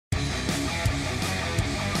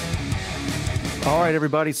All right,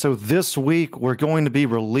 everybody. So this week we're going to be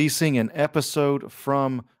releasing an episode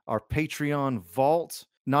from our Patreon vault.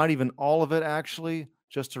 Not even all of it, actually,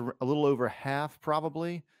 just a little over half,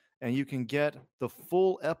 probably. And you can get the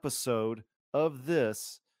full episode of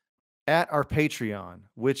this at our Patreon,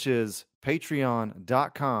 which is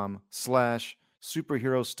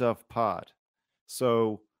patreon.com/superhero stuff pod.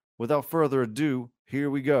 So without further ado, here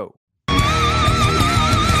we go.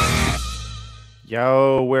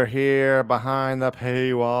 Yo, we're here behind the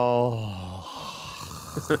paywall.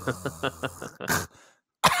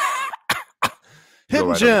 Hidden right over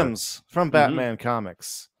there. gems from Mhm. Batman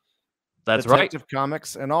Comics, That's right. Detective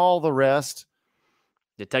Comics, and all the rest.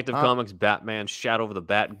 Detective Comics, Batman, Shadow of the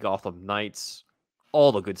Bat, Gotham Knights,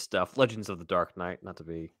 all the good stuff. Legends of the Dark Knight, not to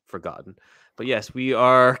be forgotten. But yes, we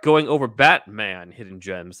are going over Batman Hidden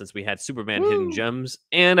Gems since we had Superman Hidden Woo! Gems,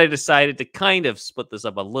 and I decided to kind of split this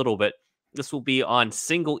up a little bit. This will be on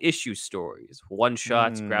single issue stories, one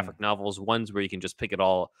shots, graphic novels, ones where you can just pick it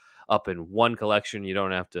all up in one collection. You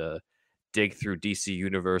don't have to dig through DC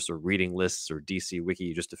Universe or reading lists or DC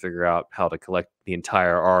Wiki just to figure out how to collect the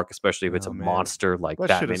entire arc, especially if it's a Oh, man. monster like That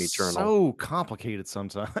shit Batman is Eternal. so complicated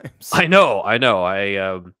sometimes. I know.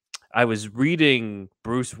 I was reading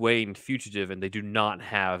Bruce Wayne Fugitive, and they do not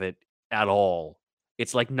have it at all.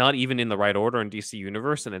 It's like not even in the right order in DC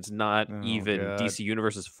Universe, and it's not Oh, even God. DC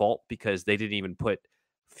Universe's fault because they didn't even put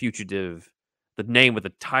Fugitive, the name with the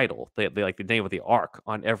title, they like the name of the arc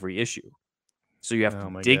on every issue. So you have Oh, to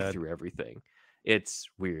my dig God. through everything. It's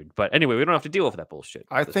weird. But anyway, we don't have to deal with that bullshit.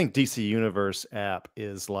 I this think DC Universe app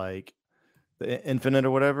is like the Infinite or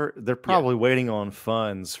whatever. They're probably waiting on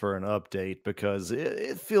funds for an update because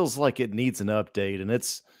it feels like it needs an update, and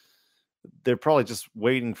they're probably just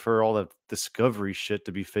waiting for all the Discovery shit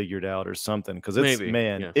to be figured out or something. Because Maybe,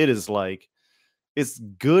 man, yeah. it is like it's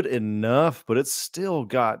good enough, but it's still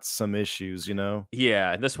got some issues, you know?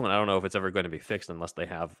 Yeah, and this one, I don't know if it's ever going to be fixed unless they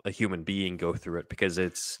have a human being go through it because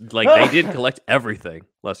it's like they did collect everything.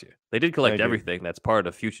 Bless you. They did collect Thank you. everything that's part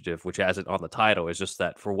of Fugitive, which has it on the title. It's just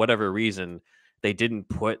that for whatever reason, they didn't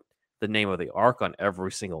put the name of the arc on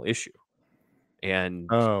every single issue. And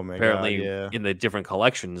Oh my God, apparently, yeah. in the different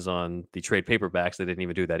collections on the trade paperbacks, they didn't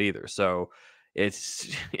even do that either. So it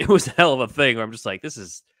was a hell of a thing where I'm just like, this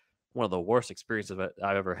is one of the worst experiences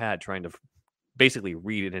I've ever had trying to basically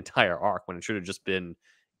read an entire arc when it should have just been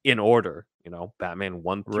in order, Batman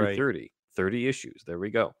 1 through Right. 30 issues. There we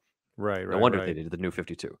go. Right, No right, wonder they right. did the new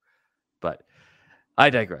 52. But I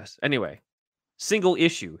digress. Anyway, single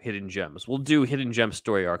issue Hidden Gems. We'll do Hidden Gem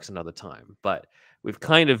story arcs another time, but we've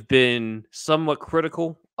kind of been somewhat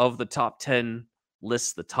critical of the top 10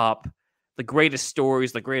 lists, the greatest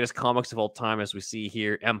stories, the greatest comics of all time, as we see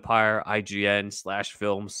here: Empire, IGN, Slash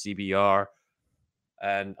Films, CBR.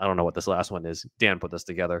 And I don't know what this last one is. Dan put this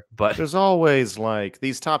together, but There's always like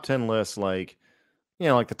these top 10 lists, like,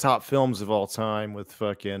 like the top films of all time with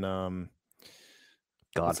fucking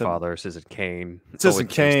Godfather, Citizen Kane. It's Citizen always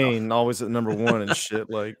the same stuff. Kane, always at number one and shit.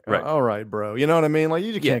 Like, Right. all right, bro. You know what I mean? Like,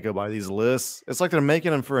 you Yeah. can't go by these lists. It's like they're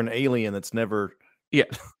making them for an alien that's never, Yeah.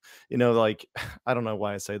 like, I don't know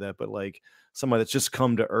why I say that, but like somebody that's just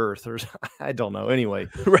come to Earth or I don't know. Anyway,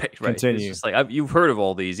 Right. continue. It's just like you've heard of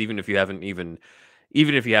all these, even if you haven't gotten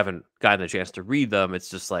the chance to read them. It's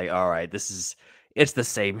just like, all right, it's the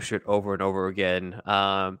same shit over and over again.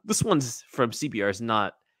 This one's from CBR is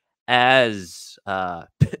not as not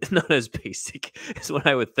as basic as what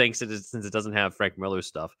I would think, since it doesn't have Frank Miller's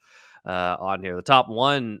stuff on here. The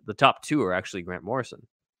top two are actually Grant Morrison,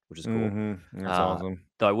 which is cool. That's awesome.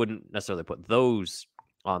 Though I wouldn't necessarily put those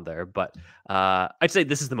on there, but I'd say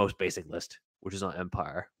this is the most basic list, which is on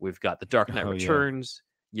Empire. We've got The Dark Knight Returns,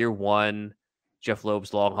 Year One, Jeff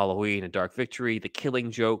Loeb's Long Halloween, and Dark Victory, The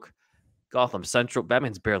Killing Joke, Gotham Central.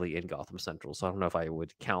 Batman's barely in Gotham Central, so I don't know if I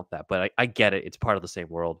would count that, but I get it. It's part of the same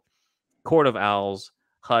world. Court of Owls,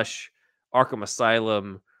 Hush, Arkham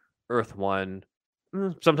Asylum, Earth One.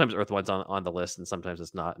 Sometimes Earth One's on the list, and sometimes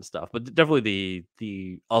it's not and stuff. But definitely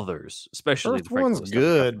the others, especially Earth the Frank One's Miller stuff,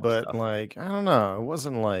 good, but stuff. like, I don't know. It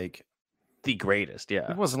wasn't like The greatest,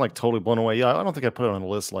 yeah. it wasn't like totally blown away. Yeah, I don't think I put it on a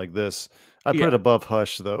list like this. I put Yeah. it above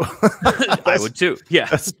Hush, though. I would too. Yeah.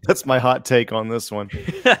 That's my hot take on this one.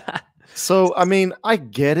 So, I mean, I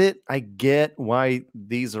get it. I get why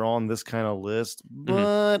these are on this kind of list,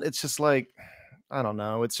 but it's just like, I don't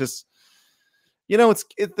know. It's just,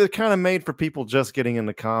 they're kind of made for people just getting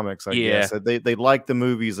into comics, I guess. They like the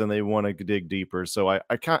movies and they want to dig deeper. So I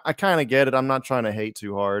kind of get it. I'm not trying to hate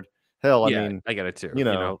too hard. Hell, I mean, I get it too.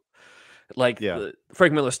 Yeah.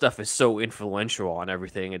 Frank Miller stuff is so influential on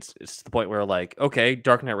everything. It's to the point where, like, okay,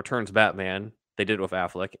 Dark Knight Returns Batman They did it with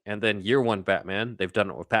Affleck, and then year one Batman, they've done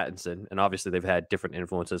it with Pattinson, and obviously they've had different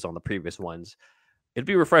influences on the previous ones. It'd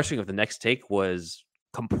be refreshing if the next take was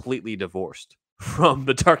completely divorced from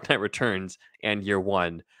The Dark Knight Returns and year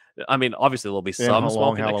one. I mean, obviously there'll be And some small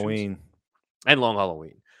Long connections Halloween. and Long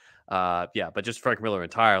Halloween. Yeah, but just Frank Miller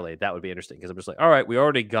entirely, that would be interesting because I'm just like, all right, we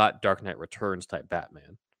already got Dark Knight Returns type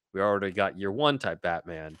Batman. We already got year one type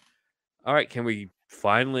Batman. All right, can we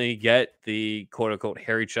finally get the quote unquote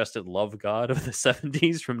hairy chested love god of the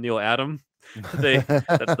 70s from Neil Adam?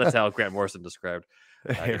 That's how Grant Morrison described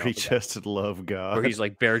Hairy chested love god. where he's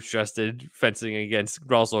like bare chested fencing against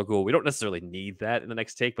Ra's al Ghul. We don't necessarily need that in the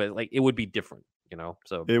next take, but like it would be different, you know.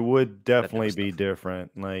 So it would definitely be stuff.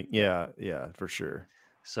 different. Like, yeah, for sure.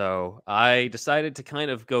 So I decided to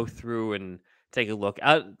kind of go through and take a look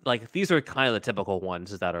at like these are kind of the typical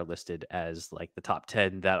ones that are listed as like the top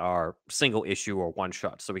 10 that are single issue or one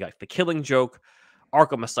shot. So we got The Killing Joke,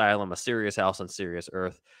 Arkham Asylum, A Serious House on Serious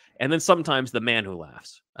Earth, and then sometimes The Man Who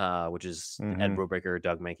Laughs, which is Ed Brubaker,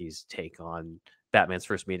 Doug Mankey's take on Batman's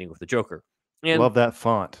first meeting with the Joker. And love that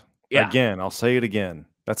font. Yeah. Again, I'll say it again.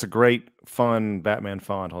 That's a great, fun Batman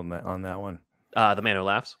font on that one. The Man Who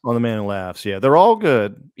Laughs. On The Man Who Laughs, yeah, they're all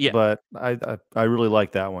good. Yeah, but I really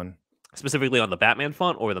like that one. Specifically on the Batman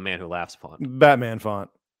font or the Man Who Laughs font? Batman font.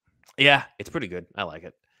 Yeah, it's pretty good. I like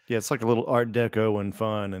it. Yeah, it's like a little Art Deco and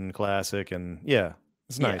fun and classic, and yeah,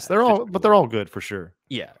 it's nice. They're all good for sure.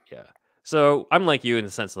 Yeah. So I'm like you in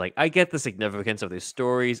the sense like I get the significance of these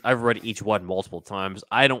stories. I've read each one multiple times.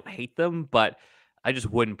 I don't hate them, but I just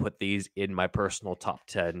wouldn't put these in my personal top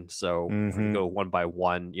 10. So if we go one by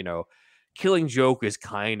one, you know, Killing Joke is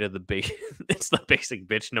kind of the it's the basic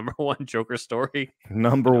bitch number one Joker story.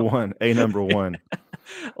 Number one. Like,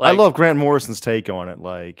 I love Grant Morrison's take on it.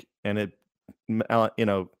 Like, and it, you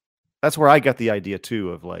know, that's where I got the idea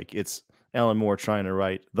too of like it's Alan Moore trying to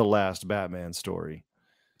write the last Batman story.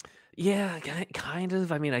 Yeah, kind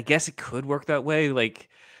of. I mean, I guess it could work that way. Like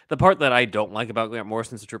the part that I don't like about Grant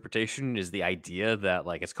Morrison's interpretation is the idea that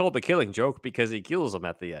like it's called The Killing Joke because he kills him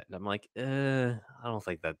at the end. I'm like, I don't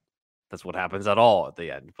think that's what happens at all at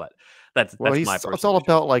the end. But that's my personal. It's all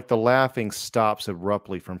about like the laughing stops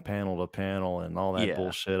abruptly from panel to panel and all that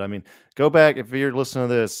bullshit. I mean, go back if you're listening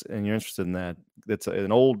to this and you're interested in that. It's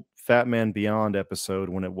an old Fat Man Beyond episode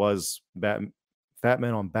when it was Fat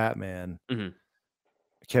Man on Batman.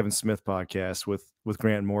 Kevin Smith podcast with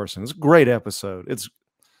Grant Morrison. It's a great episode. It's,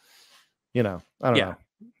 you know, I don't know.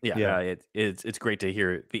 Yeah. It's great to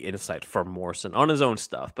hear the insight from Morrison on his own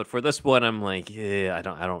stuff. But for this one, I'm like, I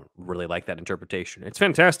don't really like that interpretation. It's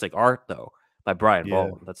fantastic art though by Brian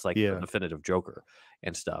Boland. That's like the definitive Joker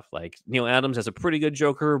and stuff. Like Neil Adams has a pretty good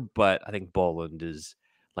Joker, but I think Boland is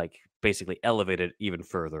like basically elevated even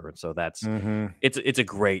further. And so that's it's a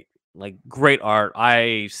great art.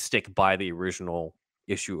 I stick by the original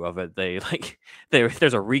issue of it.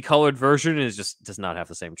 There's a recolored version. It just does not have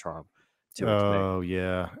the same charm. Oh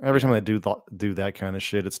yeah, every time they do that kind of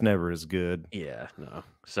shit, it's never as good. Yeah, no.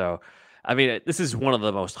 So, I mean, this is one of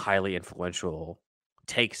the most highly influential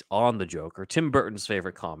takes on the Joker. Tim Burton's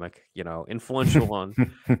favorite comic, you know, influential on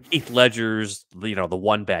Heath Ledger's, you know, the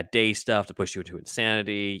One Bad Day stuff to push you into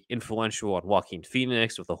insanity. Influential on Joaquin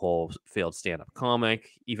Phoenix with the whole failed stand-up comic.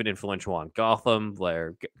 Even influential on Gotham,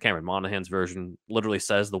 where Cameron Monaghan's version literally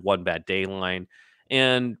says the One Bad Day line,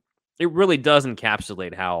 and it really does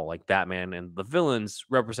encapsulate how like Batman and the villains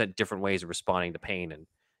represent different ways of responding to pain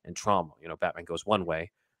and trauma. You know, Batman goes one way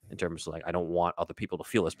in terms of like, I don't want other people to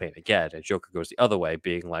feel this pain again. And Joker goes the other way,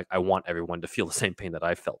 being like, I want everyone to feel the same pain that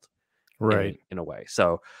I felt. Right. In a way.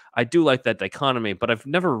 So I do like that dichotomy, but I've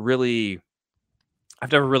never really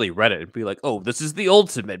read it and be like, oh, this is the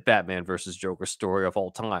ultimate Batman versus Joker story of all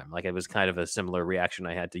time. Like it was kind of a similar reaction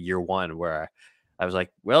I had to year one where I was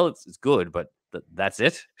like, well, it's good, but that's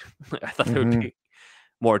it. I thought there would be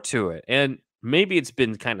more to it. And maybe it's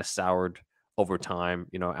been kind of soured over time.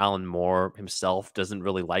 You know, Alan Moore himself doesn't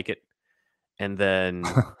really like it. And then,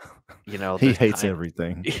 you know, he hates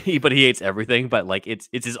everything. But he hates everything. But like it's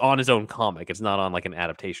on his own comic. It's not on like an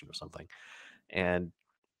adaptation or something. And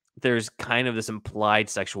there's kind of this implied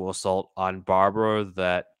sexual assault on Barbara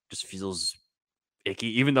that just feels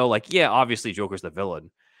icky, even though like, yeah, obviously Joker's the villain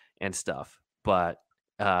and stuff. But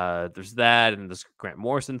there's that and this Grant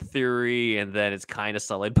Morrison theory, and then it's kind of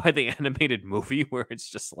sullied by the animated movie where it's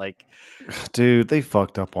just like, dude, they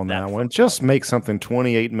fucked up on that one. Just make something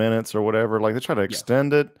 28 minutes or whatever. Like they try to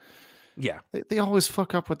extend it. Yeah, they always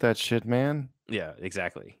fuck up with that shit, man. Yeah,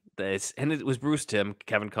 exactly. And it was Bruce Timm,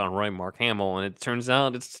 Kevin Conroy, Mark Hamill, and it turns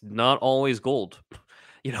out it's not always gold.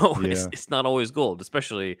 You know, it's not always gold.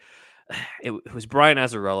 Especially, it was Brian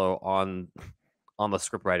Azzarello on on the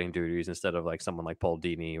script writing duties instead of like someone like Paul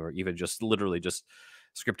Dini, or even just literally just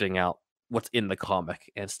scripting out what's in the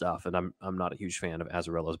comic and stuff. And I'm not a huge fan of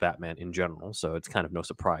Azzarello's Batman in general, so it's kind of no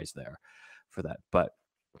surprise there for that. But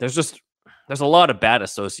there's a lot of bad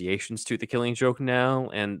associations to the Killing Joke now,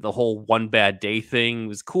 and the whole one bad day thing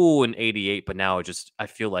was cool in '88, but now I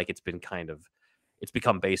feel like it's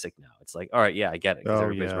become basic now. It's like, all right, yeah, I get it because Oh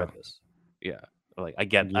everybody's yeah, read this. Yeah, like I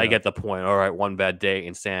get yeah. the point. All right, one bad day,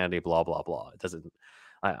 insanity, blah blah blah. It doesn't.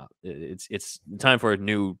 It's time for a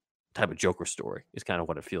new type of Joker story. Is kind of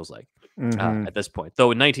what it feels like Mm-hmm. at this point.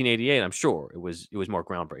 Though in 1988, I'm sure it was more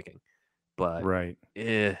groundbreaking, but Right.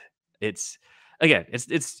 it's again,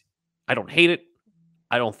 it's I don't hate it.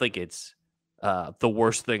 I don't think it's the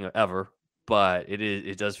worst thing ever, but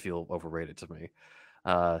it does feel overrated to me.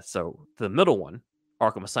 So the middle one,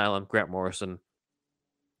 Arkham Asylum, Grant Morrison,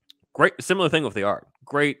 great, similar thing with the art.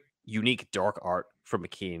 Great, unique, dark art from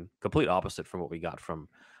McKean. Complete opposite from what we got from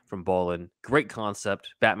Bolin. Great concept.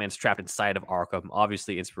 Batman's trapped inside of Arkham.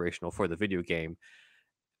 Obviously inspirational for the video game.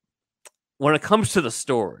 When it comes to the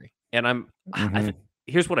story, and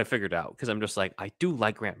here's what I figured out, because I'm just like, I do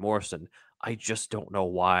like Grant Morrison. I just don't know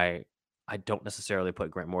why I don't necessarily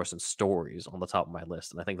put Grant Morrison's stories on the top of my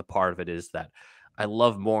list. And I think the part of it is that I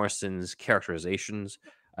love Morrison's characterizations.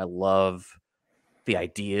 I love the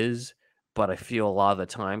ideas, but I feel a lot of the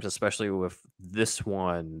times, especially with this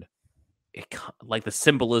one, like the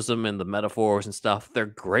symbolism and the metaphors and stuff, they're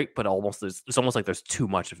great, but it's almost like there's too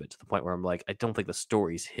much of it, to the point where I'm like, I don't think the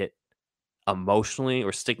stories hit emotionally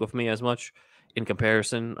or stick with me as much in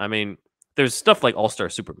comparison. I mean, there's stuff like All-Star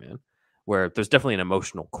Superman where there's definitely an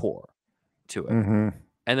emotional core to it. Mm-hmm.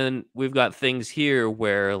 And then we've got things here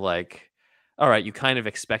where, like, all right, you kind of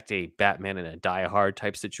expect a Batman in a Die Hard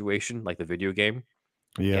type situation, like the video game.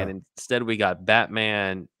 Yeah. And instead we got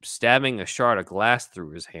Batman stabbing a shard of glass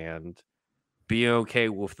through his hand, being okay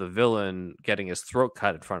with the villain getting his throat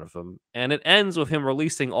cut in front of him. And it ends with him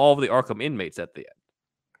releasing all of the Arkham inmates at the end.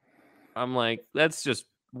 I'm like, that's just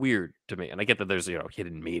weird to me. And I get that there's,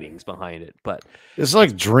 hidden meanings behind it, but it's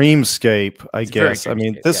like dreamscape, I guess. I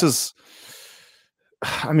mean, this is,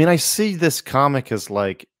 I mean, I see this comic as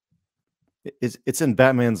like, it's in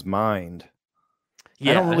Batman's mind.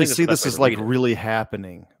 Yeah, I don't really see this as like really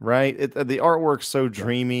happening, right? The artwork's so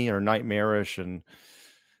dreamy or nightmarish, and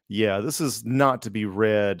yeah, this is not to be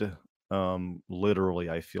read literally,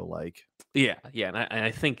 I feel like. Yeah, and I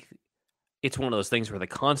think it's one of those things where the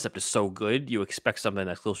concept is so good, you expect something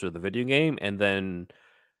that's closer to the video game, and then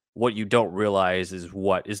what you don't realize is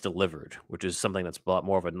what is delivered, which is something that's a lot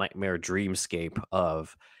more of a nightmare dreamscape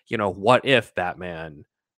of, what if Batman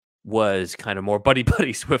was kind of more buddy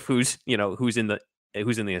buddies with who's in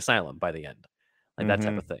the asylum by the end, like that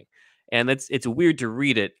type of thing. And it's weird to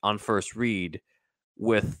read it on first read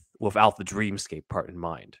without the dreamscape part in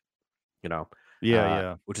mind,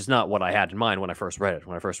 Yeah. Which is not what I had in mind when I first read it.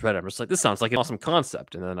 When I first read it, I'm just like, this sounds like an awesome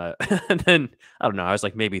concept. And then I don't know, I was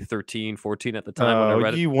like maybe 13, 14 at the time when I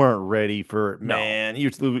read it. You weren't ready for it, man. No.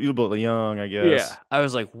 You're a little young, I guess. Yeah, I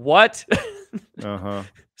was like, what? Uh-huh.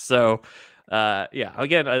 So, yeah,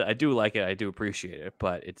 again, I do like it. I do appreciate it,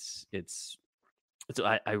 but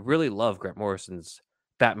I really love Grant Morrison's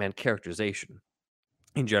Batman characterization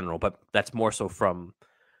in general, but that's more so from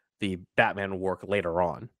the Batman work later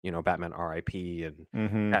on, Batman R.I.P.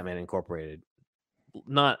 and Batman Incorporated.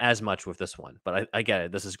 Not as much with this one, but I get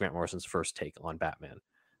it. This is Grant Morrison's first take on Batman,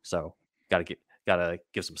 so gotta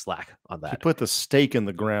give some slack on that. He put the stake in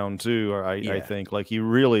the ground too, or I think, like, he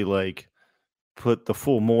really like put the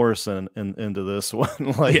full Morrison into this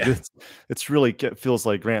one. Like, it's really feels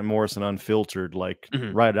like Grant Morrison unfiltered, like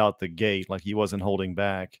right out the gate, like he wasn't holding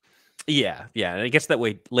back. Yeah, and it gets that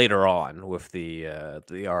way later on with the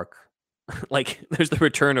arc. Like, there's the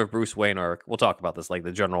return of Bruce Wayne arc. We'll talk about this, like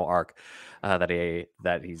the general arc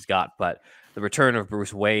that he's got, but the return of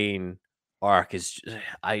Bruce Wayne arc is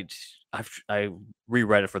I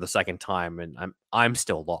reread it for the second time, and I'm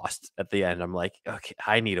still lost at the end. I'm like, okay,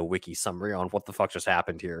 I need a wiki summary on what the fuck just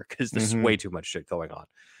happened here, because there's way too much shit going on.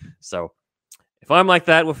 So if I'm like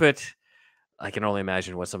that with it, I can only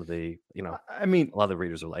imagine what some of the I mean, a lot of the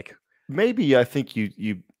readers are like. Maybe I think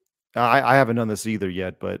I haven't done this either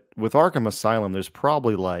yet, but with Arkham Asylum, there's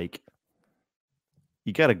probably like,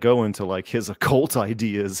 you got to go into like his occult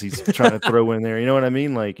ideas he's trying to throw in there. You know what I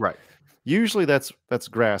mean? Like, right. Usually that's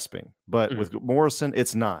grasping, but with Morrison,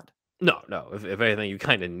 it's not. No. If anything, you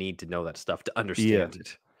kind of need to know that stuff to understand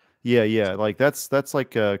it. Yeah. Like that's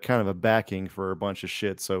like a kind of a backing for a bunch of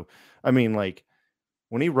shit. So, I mean, like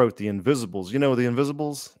when he wrote The Invisibles, the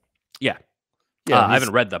Invisibles? Yeah. I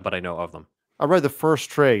haven't read them, but I know of them. I read the first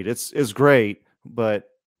trade. It's great, but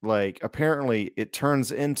like apparently it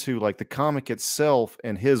turns into like the comic itself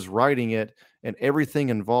and his writing it and everything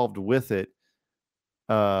involved with it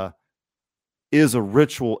uh is a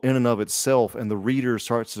ritual in and of itself, and the reader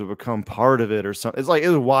starts to become part of it or something. It's like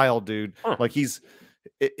it's wild, dude. Huh. Like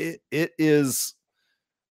it is.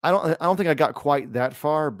 I don't think I got quite that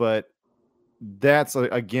far, but that's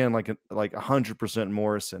again like 100%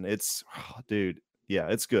 Morrison. It's dude, yeah,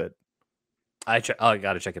 it's good. I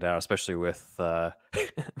got to check it out, especially with the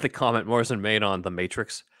comment Morrison made on The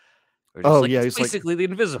Matrix. We're just Oh like, yeah, it's he's like, basically the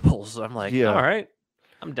Invisibles. I'm like, all yeah, right,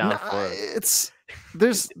 I'm down for it. it's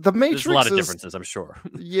there's the There's a lot Matrix of is differences, I'm sure.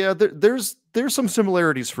 yeah, there's some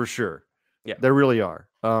similarities for sure. Yeah. There really are.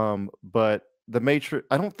 But the Matrix,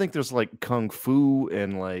 I don't think there's like kung fu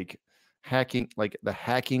and like hacking, like the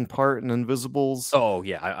hacking part in Invisibles. Oh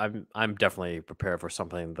yeah, I'm definitely prepared for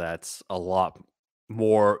something that's a lot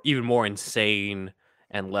more, even more insane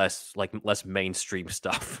and less mainstream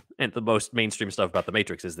stuff. And the most mainstream stuff about the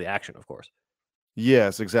Matrix is the action, of course.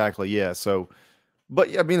 Yes, exactly. Yeah. So, but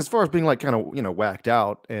yeah, I mean, as far as being like kind of whacked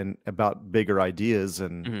out and about bigger ideas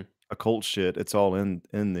and Mhm. occult shit, it's all in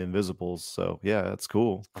the Invisibles. So yeah, that's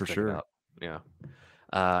cool I'll for check it sure. out. Yeah.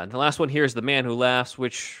 And the last one here is The Man Who Laughs,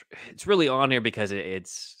 which it's really on here because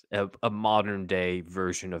it's a modern day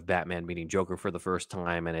version of Batman meeting Joker for the first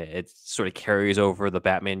time, and it sort of carries over the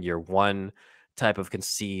Batman Year One type of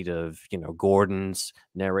conceit of Gordon's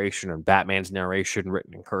narration and Batman's narration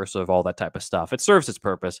written in cursive, all that type of stuff. It serves its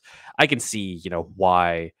purpose. I can see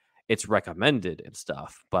why it's recommended and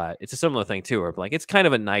stuff, but it's a similar thing too, where like it's kind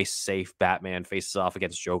of a nice, safe Batman faces off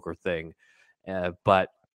against Joker thing, but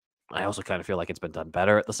I also kind of feel like it's been done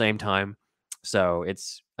better at the same time. So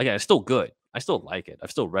it's still good. I still like it.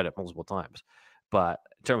 I've still read it multiple times. But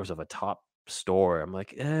in terms of a top story, I'm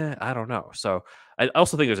like, I don't know. So I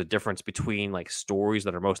also think there's a difference between like stories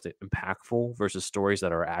that are most impactful versus stories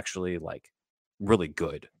that are actually like really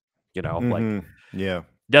good. Like Hmm. Yeah.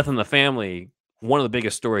 Death in the Family, one of the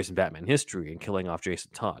biggest stories in Batman history, and killing off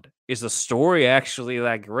Jason Todd. Is the story actually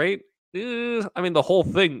that great? I mean, the whole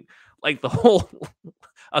thing, like the whole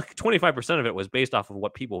 25% of it was based off of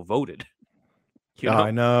what people voted.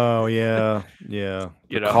 I know. Yeah. Yeah.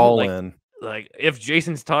 The call Like in. if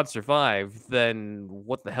Jason Todd survived, then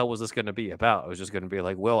what the hell was this going to be about? It was just going to be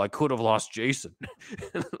like, well, I could have lost Jason.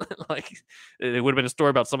 Like it would have been a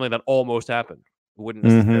story about something that almost happened. It wouldn't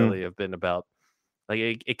Hmm. necessarily have been about like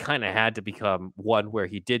it kind of had to become one where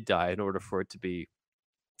he did die in order for it to be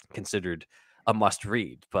considered a must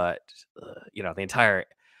read. But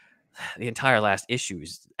the entire last issue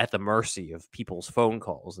is at the mercy of people's phone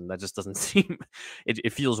calls, and that just doesn't seem.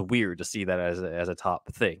 It feels weird to see that as a top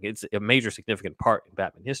thing. It's a major significant part in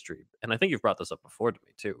Batman history, and I think you've brought this up before to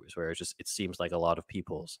me too. Is where it seems like a lot of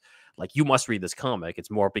people's like you must read this comic.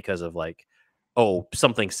 It's more because of like, oh,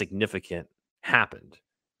 something significant happened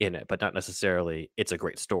in it, but not necessarily it's a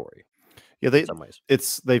great story Yeah. in some ways.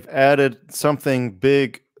 They've added something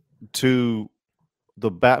big to the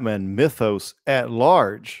Batman mythos at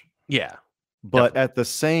large, Yeah, but definitely. at the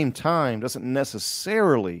same time doesn't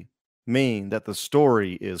necessarily mean that the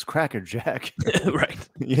story is crackerjack. Right,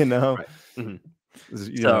 you know, right. Mhm.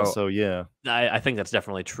 you know. So So yeah, I think that's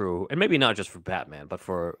definitely true, and maybe not just for Batman, but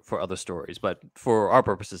for other stories. But for our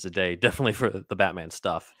purposes today, definitely for the Batman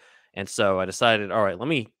stuff. And so I decided, all right, let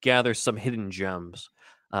me gather some hidden gems,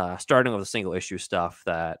 starting with the single issue stuff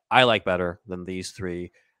that I like better than these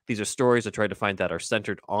three. These are stories I tried to find that are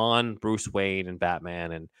centered on Bruce Wayne and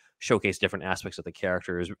Batman, and showcase different aspects of the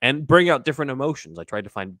characters and bring out different emotions. I tried to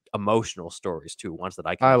find emotional stories too, ones that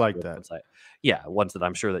I can I relate like with, that. ones that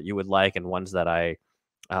I'm sure that you would like, and ones that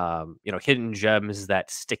hidden gems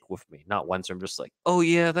that stick with me, not ones where I'm just like, oh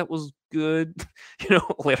yeah, that was good,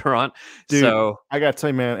 later on. Dude, So I gotta tell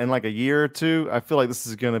you, man, in like a year or two, I feel like this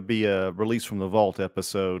is gonna be a release from the vault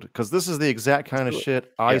episode because this is the exact let's kind of do it.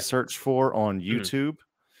 shit I Yeah. search for on Mhm. YouTube.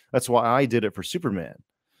 That's why I did it for Superman.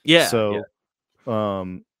 Yeah, yeah. So,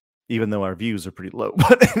 um, even though our views are pretty low,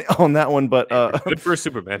 but on that one, but Hey, good for a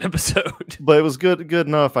Superman episode. but it was good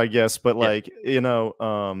enough, I guess. But Yeah. like,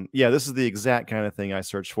 yeah, this is the exact kind of thing I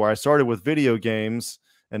searched for. I started with video games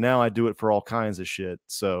and now I do it for all kinds of shit.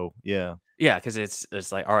 So yeah. Yeah, because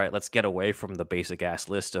it's like, all right, let's get away from the basic ass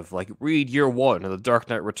list of like read year one and the Dark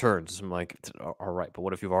Knight Returns. I'm like, all right, but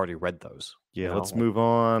what if you've already read those? Yeah, let's Like move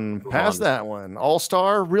on move on past to that one. All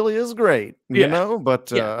Star really is great, yeah,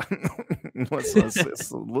 but yeah. let's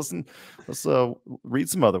listen. Let's read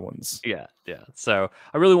some other ones. Yeah, yeah. So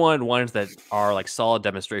I really wanted ones that are like solid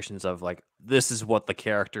demonstrations of like this is what the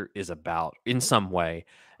character is about in some way,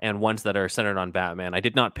 and ones that are centered on Batman. I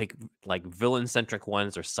did not pick like villain centric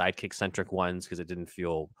ones or sidekick centric ones because it didn't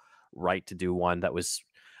feel right to do one that was.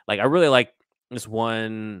 Like I really like this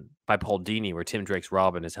one by Paul Dini where Tim Drake's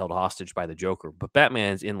Robin is held hostage by the Joker, but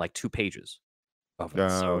Batman's in like 2 pages of it. Oh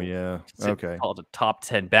So yeah. it's Okay. called a top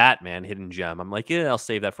 10 Batman hidden gem. I'm like, yeah, I'll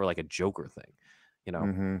save that for like a Joker thing, you know.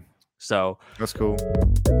 Mm-hmm. So That's cool.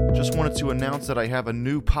 Just wanted to announce that I have a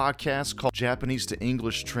new podcast called Japanese to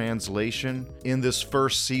English Translation. In this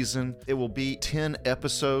first season, it will be 10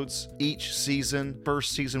 episodes each season.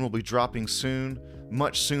 First season will be dropping soon,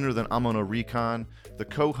 much sooner than I'm on a Recon. The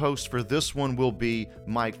co-host for this one will be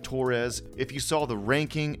Mike Torres. If you saw the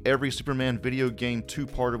ranking every Superman video game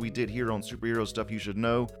 2-parter we did here on Superhero Stuff You Should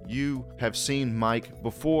Know, you have seen Mike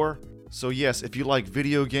before. So yes, if you like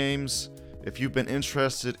video games, if you've been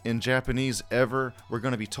interested in Japanese ever, we're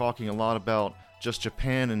going to be talking a lot about just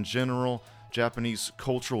Japan in general, Japanese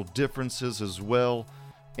cultural differences as well,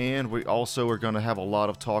 and we also are going to have a lot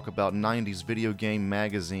of talk about 90s video game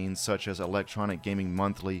magazines such as Electronic Gaming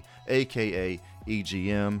Monthly, aka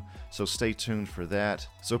EGM, so stay tuned for that.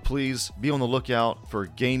 So please be on the lookout for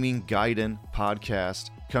Gaming Gaiden podcast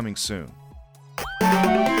coming soon.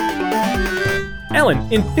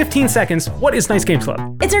 Ellen, in 15 seconds, what is Nice Games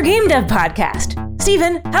Club? It's our game dev podcast.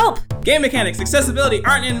 Steven, help! Game mechanics, accessibility,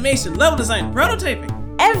 art and animation, level design, prototyping.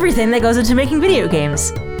 Everything that goes into making video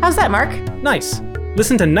games. How's that, Mark? Nice.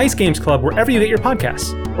 Listen to Nice Games Club wherever you get your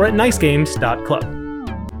podcasts, or at nicegames.club.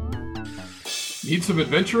 Need some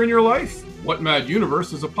adventure in your life? What Mad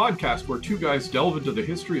Universe is a podcast where 2 guys delve into the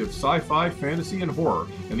history of sci-fi, fantasy, and horror,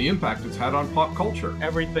 and the impact it's had on pop culture.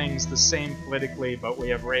 Everything's the same politically, but we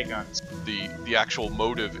have ray guns. The actual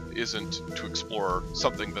motive isn't to explore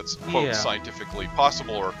something that's, quote, scientifically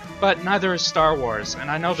possible, or... But neither is Star Wars, and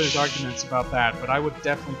I know there's arguments about that, but I would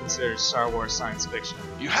definitely consider Star Wars science fiction.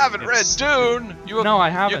 You haven't read Dune! No, I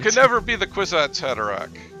haven't. You can never be the Kwisatz Haderach.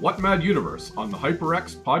 What Mad Universe on the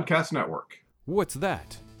HyperX Podcast Network. What's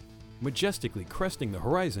that? Majestically cresting the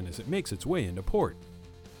horizon as it makes its way into port.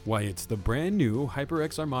 Why, it's the brand new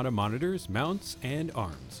HyperX Armada monitors, mounts, and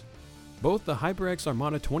arms. Both the HyperX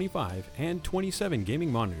Armada 25 and 27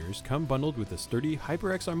 gaming monitors come bundled with a sturdy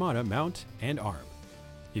HyperX Armada mount and arm.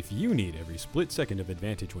 If you need every split second of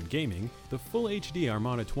advantage when gaming, the Full HD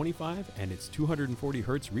Armada 25 and its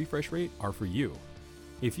 240Hz refresh rate are for you.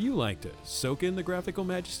 If you like to soak in the graphical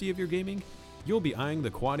majesty of your gaming, you'll be eyeing the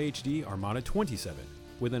Quad HD Armada 27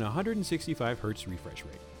 with an 165Hz refresh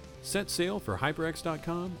rate. Set sail for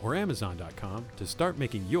HyperX.com or Amazon.com to start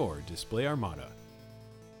making your display Armada.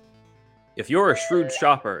 if you're a shrewd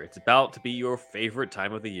shopper, it's about to be your favorite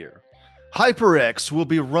time of the year. HyperX will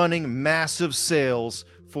be running massive sales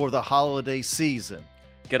for the holiday season.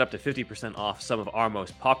 Get up to 50% off some of our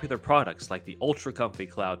most popular products like the Ultra Comfy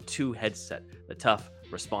Cloud 2 headset, the tough,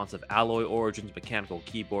 responsive Alloy Origins mechanical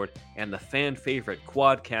keyboard, and the fan favorite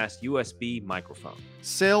Quadcast USB microphone.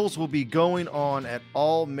 Sales will be going on at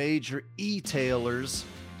all major e-tailers,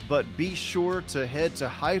 but be sure to head to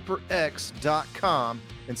hyperx.com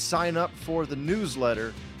and sign up for the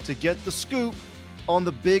newsletter to get the scoop on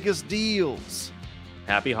the biggest deals.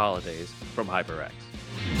 Happy holidays from HyperX.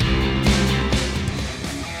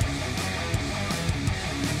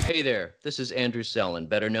 Hey there, this is Andrew Sellon,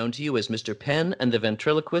 better known to you as Mr. Penn and the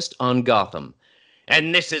Ventriloquist on Gotham.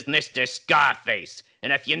 And this is Mr. Scarface.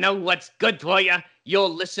 And if you know what's good for you,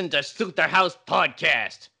 you'll listen to Suther House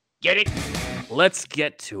Podcast. Get it? Let's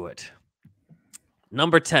get to it.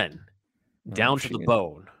 Number 10, Down to the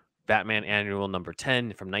Bone. Batman Annual number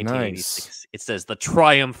 10 from 1986. Nice. It says The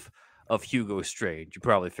Triumph of Hugo Strange. You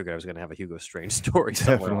probably figured I was going to have a Hugo Strange story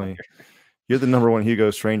somewhere. Definitely. You're the number one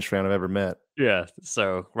Hugo Strange fan I've ever met. Yeah.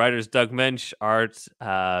 So writers Doug Mensch, art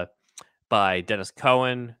by Dennis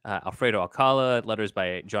Cohen, Alfredo Alcala, letters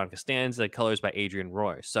by John Costanza, colors by Adrian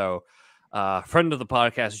Roy. So friend of the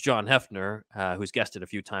podcast, John Hefner, who's guested a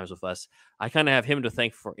few times with us. I kind of have him to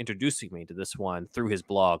thank for introducing me to this one through his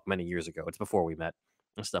blog many years ago. It's before we met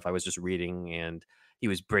and stuff. I was just reading and he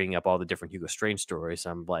was bringing up all the different Hugo Strange stories.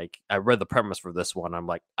 I'm like, I read the premise for this one. I'm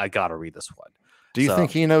like, I got to read this one. Do you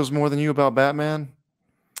think he knows more than you about Batman?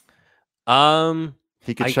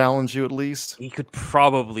 He could challenge you at least. He could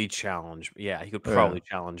probably challenge. Yeah, he could probably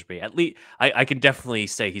challenge me. At least I can definitely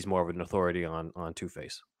say he's more of an authority on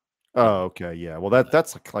Two-Face. Oh, okay, yeah. Well,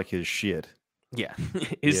 that's like his shit. Yeah,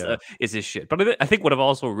 is his shit. But I think what I've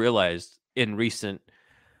also realized in recent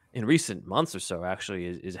months or so actually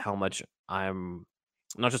is how much I'm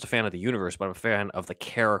not just a fan of the universe, but I'm a fan of the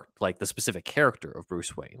character, like the specific character of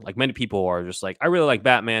Bruce Wayne. Like many people are just like, I really like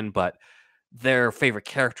Batman, but their favorite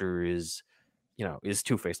character is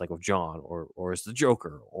Two-Face, like with John, or is the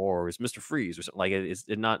Joker, or is Mr. Freeze, or something. Like it's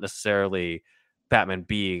not necessarily Batman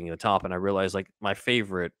being the top. And I realized like my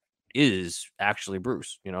favorite is actually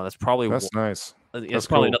Bruce. That's probably nice. It's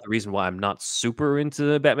probably another reason why I'm not super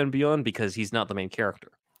into Batman Beyond, because he's not the main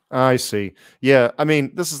character. I see. Yeah, I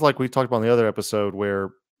mean, this is like we talked about in the other episode where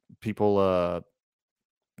people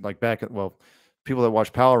people that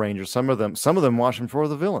watch Power Rangers, some of them watch them for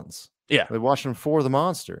the villains. Yeah, they watch them for the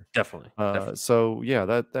monster. Definitely. So yeah,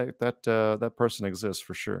 that person exists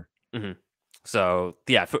for sure. Mm-hmm. So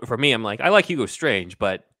yeah, for me, I'm like, I like Hugo Strange,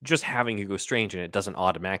 but just having Hugo Strange in it doesn't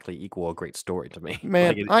automatically equal a great story to me.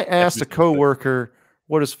 Man, I asked a coworker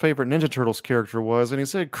what his favorite Ninja Turtles character was, and he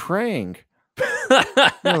said Krang.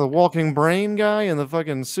 The walking brain guy in the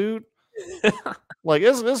fucking suit. Like,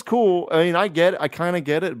 it's cool. I mean, I kind of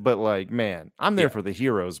get it, but like, man, I'm there for the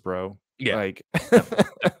heroes, bro. Yeah. Like,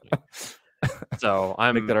 so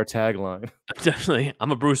make that our tagline. Definitely,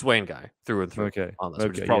 I'm a Bruce Wayne guy through and through. Okay. On this,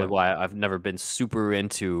 which is probably why I've never been super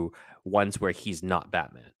into ones where he's not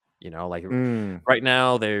Batman. Like right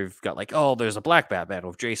now they've got like, oh, there's a black Batman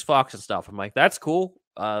with Jace Fox and stuff. I'm like, that's cool.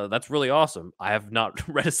 That's really awesome. I have not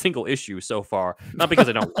read a single issue so far, not because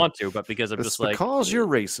I don't want to, but because I'm just like, because you're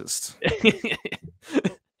racist.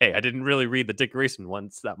 Hey, I didn't really read the Dick Grayson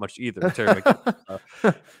ones that much either.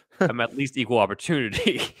 I'm at least equal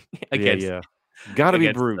opportunity against. Gotta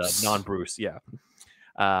be Bruce, non-Bruce. Yeah.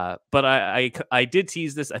 But I did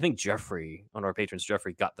tease this. I think Jeffrey, one of our patrons,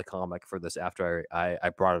 Jeffrey, got the comic for this after I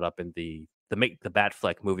brought it up in the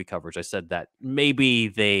Batfleck movie coverage. I said that maybe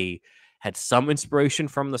they had some inspiration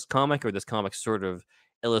from this comic, or this comic sort of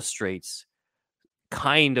illustrates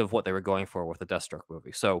kind of what they were going for with the Deathstroke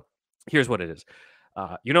movie. So here's what it is.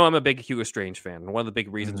 I'm a big Hugo Strange fan, and one of the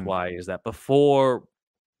big reasons why is that before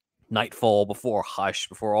Nightfall, before Hush,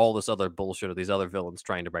 before all this other bullshit of these other villains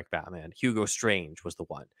trying to break Batman, Hugo Strange was the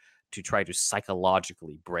one to try to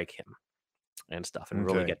psychologically break him and stuff, and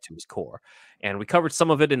really get to his core. And we covered some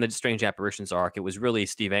of it in the Strange Apparitions arc. It was really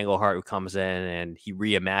Steve Englehart who comes in and he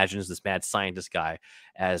reimagines this mad scientist guy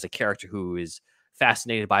as a character who is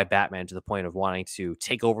fascinated by Batman to the point of wanting to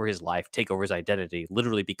take over his life, take over his identity,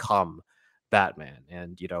 literally become Batman.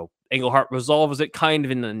 And Englehart resolves it kind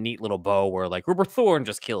of in a neat little bow where like Rupert Thorne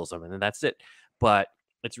just kills him and then that's it. But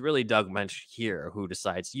it's really Doug Moench here who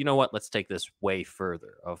decides, you know what, let's take this way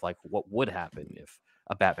further of like what would happen if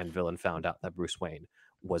a Batman villain found out that Bruce Wayne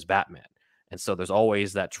was Batman. And so there's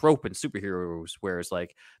always that trope in superheroes where it's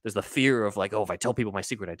like there's the fear of like, oh, if I tell people my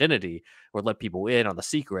secret identity or let people in on the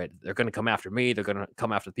secret, they're going to come after me. They're going to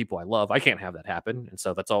come after the people I love. I can't have that happen. And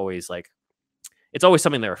so that's always like, it's always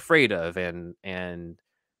something they're afraid of. And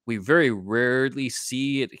we very rarely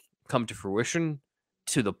see it come to fruition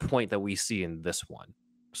to the point that we see in this one.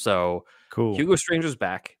 So cool. Hugo Strange is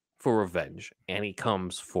back for revenge, and he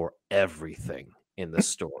comes for everything in this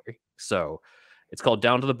story. So it's called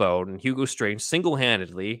Down to the Bone, and Hugo Strange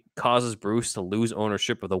single-handedly causes Bruce to lose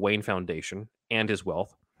ownership of the Wayne Foundation and his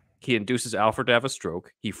wealth. He induces Alfred to have a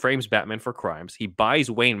stroke. He frames Batman for crimes. He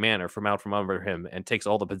buys Wayne Manor from out from under him and takes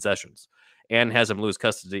all the possessions, and has him lose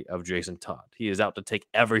custody of Jason Todd. He is out to take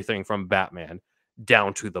everything from Batman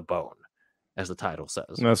down to the bone, as the title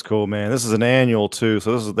says. That's cool, man. This is an annual too,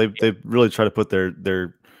 so this is they really try to put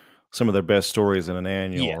their some of their best stories in an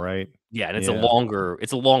annual, right? Yeah, and it's a longer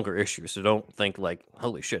issue, so don't think like,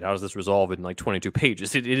 holy shit, how does this resolve in like 22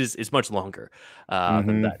 pages? It's much longer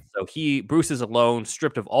than that. So Bruce is alone,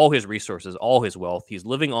 stripped of all his resources, all his wealth. He's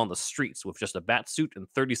living on the streets with just a bat suit and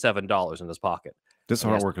 $37 in his pocket. This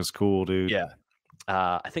artwork is cool, dude. Yeah.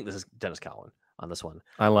 I think this is Dennis Cowan on this one.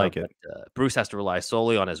 I like it. Bruce has to rely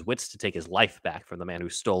solely on his wits to take his life back from the man who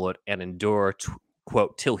stole it and endure,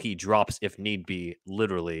 quote, till he drops, if need be,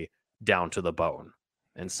 literally down to the bone.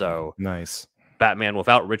 And so nice. Batman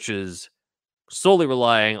without riches, solely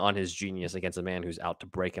relying on his genius against a man who's out to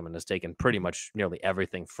break him and has taken pretty much nearly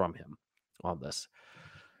everything from him on this.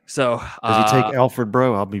 So does he take Alfred,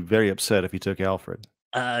 bro? I'll be very upset if he took Alfred.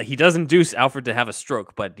 He does induce Alfred to have a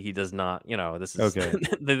stroke, but he does not, this is okay.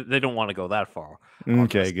 they don't want to go that far.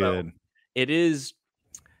 Okay, good. So it is.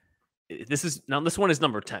 This one is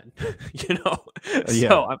number 10, Yeah,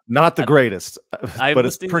 so not the greatest, but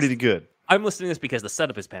it's pretty good. I'm listening to this because the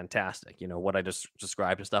setup is fantastic. What I just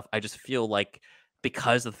described and stuff. I just feel like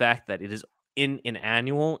because of the fact that it is in an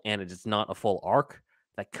annual and it is not a full arc,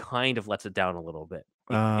 that kind of lets it down a little bit.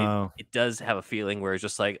 It does have a feeling where it's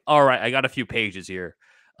just like, all right, I got a few pages here.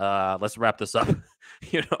 Let's wrap this up.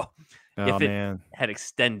 If it had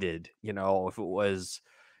extended, if it was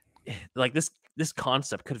like this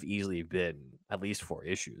concept could have easily been at least 4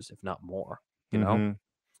 issues, if not more.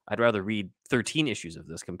 I'd rather read 13 issues of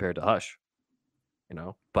this compared to Hush.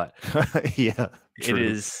 But yeah,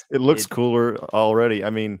 true. It looks cooler already. I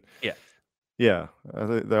mean, yeah. The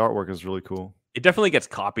artwork is really cool. It definitely gets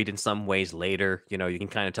copied in some ways later. You know, you can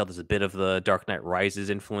kind of tell there's a bit of the Dark Knight Rises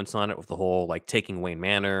influence on it with the whole like taking Wayne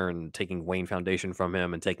Manor and taking Wayne Foundation from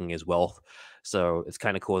him and taking his wealth. So it's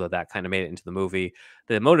kind of cool that kind of made it into the movie.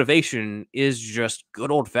 The motivation is just good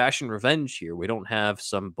old fashioned revenge here. We don't have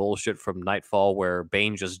some bullshit from Nightfall where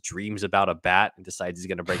Bane just dreams about a bat and decides he's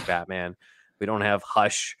going to break Batman. We don't have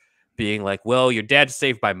Hush being like, well, your dad's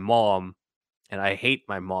saved my mom and I hate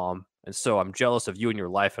my mom. And so I'm jealous of you and your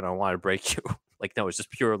life and I want to break you. Like, no, it's just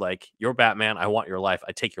pure, like, you're Batman. I want your life.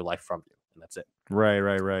 I take your life from you. And that's it.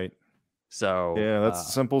 Right. So yeah,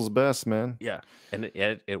 that's simple's best, man. Yeah. And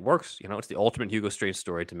it works. You know, it's the ultimate Hugo Strange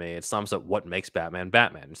story to me. It sums up what makes Batman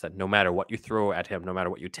Batman. It's that no matter what you throw at him, no matter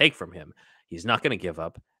what you take from him, he's not going to give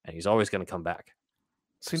up and he's always going to come back.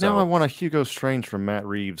 See, now I want a Hugo Strange from Matt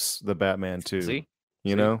Reeves, the Batman too. See?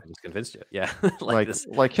 You know? I just convinced you. Yeah.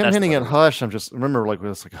 like him hinting at Hush, I'm just remember like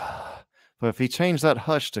it's like but if he changed that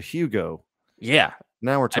Hush to Hugo. Yeah.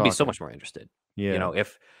 Now we're talking. I'd be so much more interested. Yeah. You know,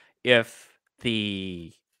 if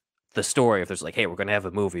the story, if there's like, hey, we're gonna have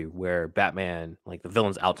a movie where Batman, like the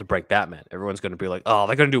villain's out to break Batman, everyone's gonna be like, oh,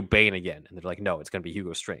 they're gonna do Bane again. And they're like, no, it's gonna be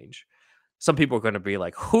Hugo Strange. Some people are gonna be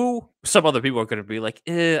like, who? Some other people are gonna be like,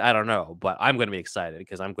 I don't know. But I'm gonna be excited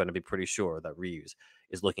because I'm gonna be pretty sure that Reeves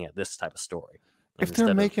is looking at this type of story. If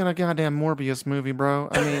they're making a goddamn Morbius movie, bro,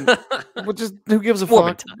 I mean, who gives a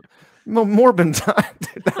fuck? Morbin time.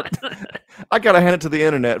 I gotta hand it to the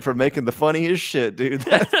internet for making the funniest shit, dude.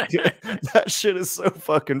 That shit is so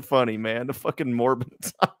fucking funny, man. The fucking Morbin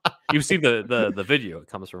time. You've seen the video it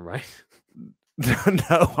comes from, right?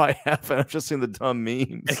 No, I haven't. I've just seen the dumb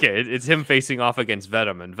memes. Okay, it's him facing off against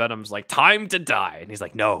Venom, and Venom's like, time to die. And he's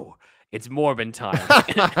like, no, it's Morbin time.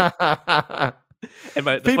 And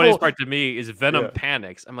the funniest part to me is Venom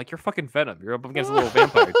panics. I'm like, you're fucking Venom. You're up against a little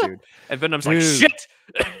vampire dude. And Venom's like, shit.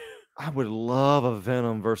 I would love a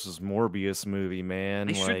Venom versus Morbius movie, man.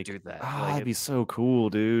 They should do that. That'd be so cool,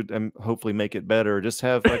 dude. And hopefully make it better. Just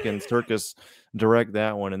have fucking Circus direct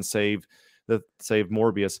that one and save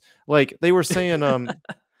Morbius. Like they were saying,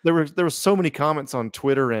 there were so many comments on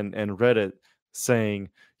Twitter and Reddit saying,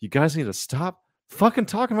 you guys need to stop fucking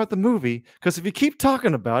talking about the movie because if you keep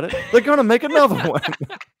talking about it, they're gonna make another one.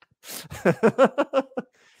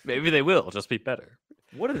 Maybe they will just be better.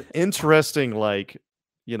 What an interesting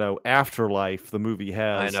afterlife the movie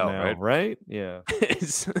has. I know, now, right? Yeah.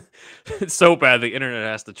 It's so bad the internet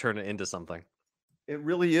has to turn it into something. It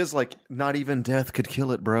really is like not even death could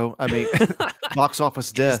kill it, bro. I mean, box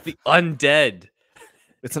office death. It's the undead.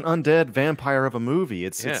 It's an undead vampire of a movie.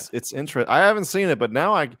 It's interesting. I haven't seen it, but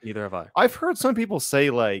now neither have I. I've heard some people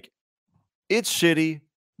say like it's shitty,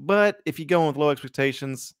 but if you go in with low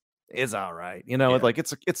expectations, it's all right. You know, like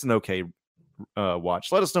it's an okay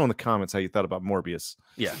watch. Let us know in the comments how you thought about Morbius.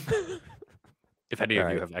 Yeah. If any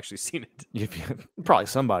of you have actually seen it. Probably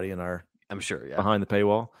somebody in our I'm sure, behind the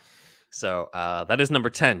paywall. So that is number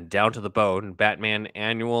 10, Down to the Bone, Batman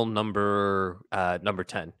Annual number 10 in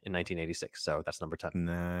 1986. So that's number 10.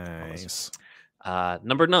 Nice.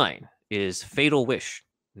 Number 9 is Fatal Wish,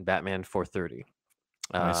 Batman 430.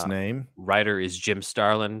 Nice name. Writer is Jim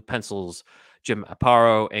Starlin. Pencils Jim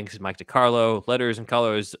Aparo. Inks Mike DiCarlo. Letters and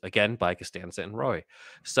colors, again, by Costanza and Roy.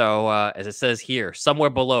 So as it says here, somewhere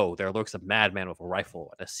below there lurks a madman with a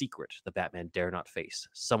rifle and a secret the Batman dare not face.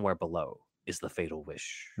 Somewhere below is the Fatal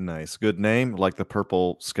Wish. Nice. Good name. Like the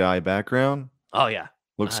purple sky background. Oh, yeah.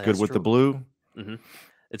 Looks good with the blue. Mm-hmm.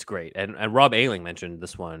 It's great. And Rob Ailing mentioned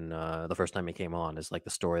this one the first time he came on is like the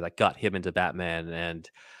story that got him into Batman. And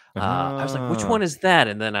I was like, which one is that?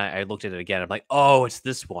 And then I looked at it again. I'm like, oh, it's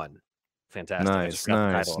this one. Fantastic.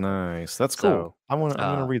 Nice. That's cool. So, I want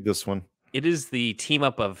to read this one. It is the team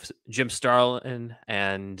up of Jim Starlin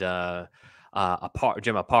and Jim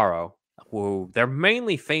Aparo, who they're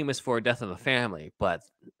mainly famous for A Death in the Family, but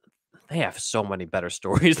they have so many better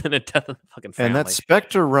stories than A Death in the fucking Family. And that's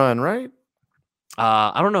Spectre run, right?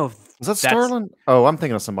 I don't know if is that Starlin? Oh, I'm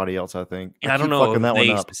thinking of somebody else. I think. I don't know if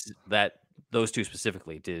that those two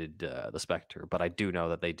specifically did the Spectre, but I do know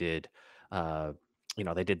that they did.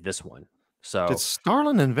 They did this one. So did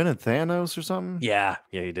Starlin invented Thanos or something? Yeah,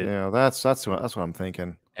 he did. Yeah, that's what I'm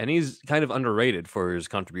thinking. And he's kind of underrated for his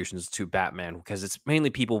contributions to Batman because it's mainly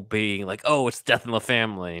people being like, "Oh, it's Death in the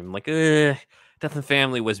Family." I'm like, Death in the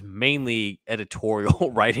Family was mainly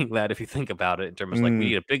editorial writing that, if you think about it, in terms of like we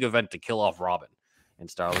need a big event to kill off Robin, and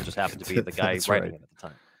Starlin just happened to be the guy writing it at the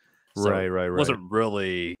time. So right. It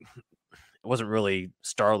wasn't really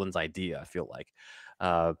Starlin's idea. I feel like.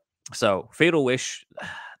 So Fatal Wish.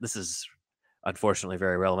 This is unfortunately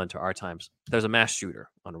very relevant to our times. There's a mass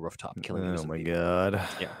shooter on a rooftop killing innocent people. God.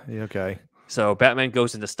 Yeah. Okay. So Batman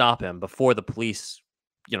goes in to stop him before the police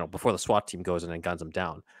before the SWAT team goes in and guns him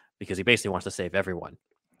down, because he basically wants to save everyone.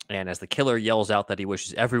 And as the killer yells out that he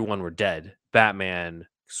wishes everyone were dead, Batman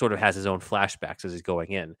sort of has his own flashbacks as he's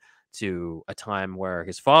going in to a time where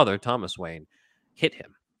his father, Thomas Wayne, hit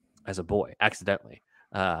him as a boy accidentally.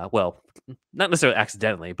 Well, not necessarily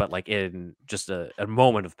accidentally, but like in just a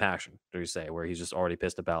moment of passion, do you say, where he's just already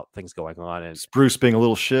pissed about things going on. And it's Bruce being a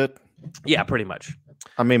little shit. Yeah, pretty much.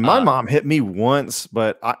 I mean, my mom hit me once,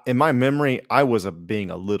 but in my memory, I was being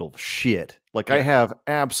a little shit. Like, I have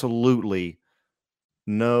absolutely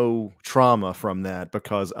no trauma from that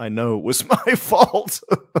because I know it was my fault.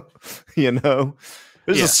 It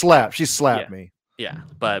was a slap. She slapped me. Yeah,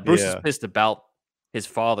 but Bruce is pissed about his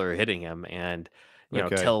father hitting him, and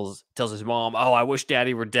tells his mom, "Oh, I wish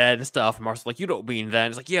Daddy were dead," and stuff. And Martha's like, "You don't mean that."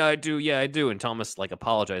 He's like, "Yeah, I do. Yeah, I do." And Thomas like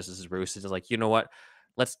apologizes to Bruce. He's like, "You know what?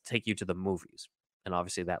 Let's take you to the movies." And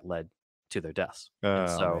obviously that led to their deaths.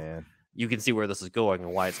 Man. You can see where this is going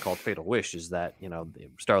and why it's called Fatal Wish is that,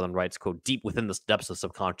 Starlin writes, quote, "Deep within the depths of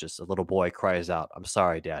subconscious, a little boy cries out, 'I'm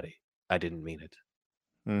sorry, Daddy. I didn't mean it.'"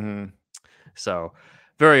 Mm-hmm. So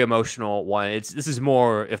very emotional one. This is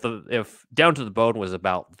more if Down to the Bone was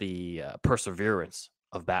about the perseverance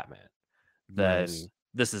of Batman, then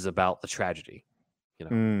this is about the tragedy.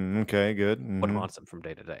 Okay, good. What haunts him from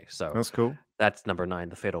day to day. So that's cool. That's number 9,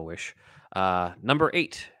 The Fatal Wish. Number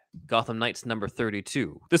 8, Gotham Knights number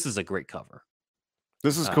 32. This is a great cover.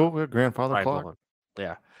 This is cool. Grandfather Clark. Bullen.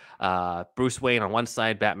 Yeah. Bruce Wayne on one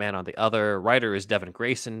side, Batman on the other. Writer is Devin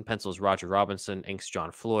Grayson. Pencils Roger Robinson. Inks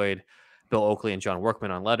John Floyd. Bill Oakley and John Workman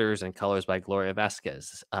on letters, and colors by Gloria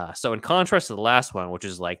Vasquez. So in contrast to the last one, which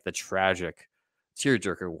is like the tragic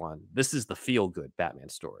tearjerker one, this is the feel-good Batman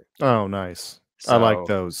story. Oh, nice. I like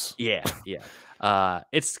those. Yeah.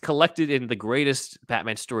 It's collected in the greatest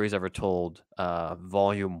Batman stories ever told,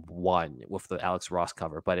 volume 1 with the Alex Ross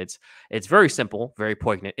cover. But it's very simple, very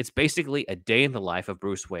poignant. It's basically a day in the life of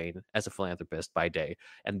Bruce Wayne as a philanthropist by day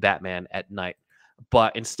and Batman at night.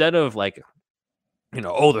 But instead of like,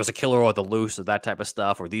 there's a killer on the loose or that type of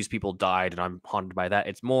stuff, or these people died and I'm haunted by that.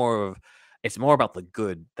 It's more about the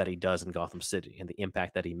good that he does in Gotham City and the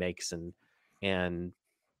impact that he makes, and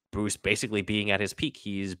Bruce basically being at his peak.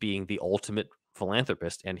 He's being the ultimate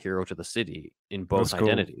philanthropist and hero to the city in both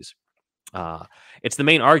identities. It's the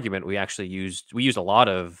main argument we actually used. We used a lot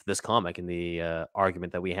of this comic in the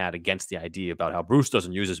argument that we had against the idea about how Bruce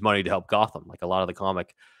doesn't use his money to help Gotham. Like a lot of the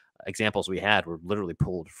comic examples we had were literally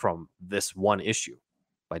pulled from this one issue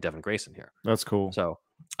by Devin Grayson here. That's cool. So,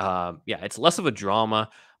 it's less of a drama,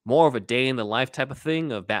 more of a day in the life type of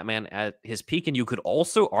thing of Batman at his peak. And you could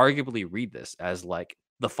also arguably read this as like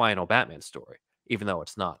the final Batman story, even though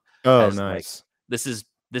it's not. Oh, nice. Like,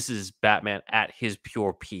 this is Batman at his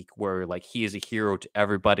pure peak, where like he is a hero to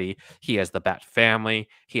everybody. He has the Bat family.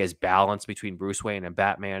 He has balance between Bruce Wayne and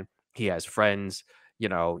Batman. He has friends.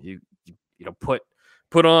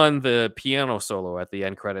 Put on the piano solo at the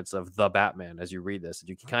end credits of The Batman as you read this.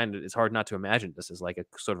 You can it's hard not to imagine this as like a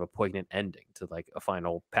sort of a poignant ending to like a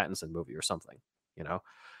final Pattinson movie or something,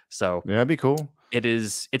 So yeah, that'd be cool.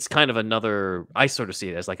 It's kind of another, I sort of see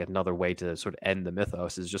it as like another way to sort of end the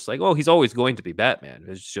mythos. Is just like, oh, he's always going to be Batman.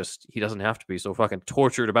 It's just, he doesn't have to be so fucking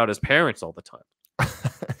tortured about his parents all the time.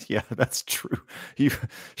 Yeah, that's true. You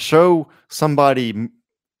show somebody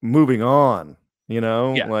moving on.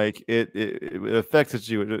 Like it affected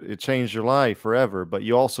you. It changed your life forever, but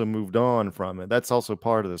you also moved on from it. That's also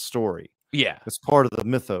part of the story. Yeah. It's part of the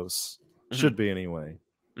mythos. Should be anyway.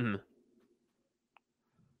 Mm-hmm.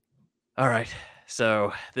 All right.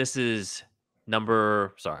 So this is I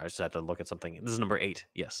just had to look at something. This is number 8.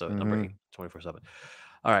 Yes. So number 8, 24/7.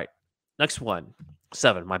 All right. Next one,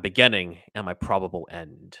 7, My Beginning and My Probable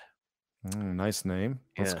End. Nice name.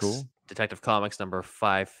 That's cool. Detective Comics number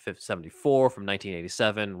 574 from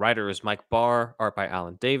 1987. Writer is Mike Barr. Art by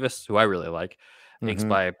Alan Davis, who I really like. Inks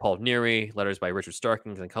by Paul Neary. Letters by Richard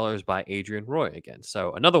Starkings. And colors by Adrian Roy again.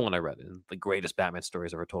 So another one I read in the greatest Batman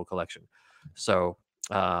stories ever told collection. So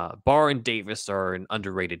Barr and Davis are an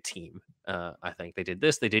underrated team. I think they did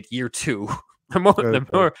this. They did Year 2.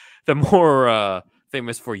 The more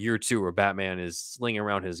famous for Year 2, where Batman is slinging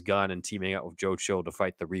around his gun and teaming up with Joe Chill to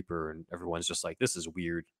fight the Reaper, and everyone's just like, this is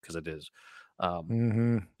weird, because it is.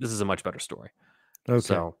 This is a much better story. Okay.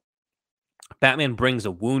 So Batman brings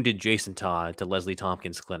a wounded Jason Todd to Leslie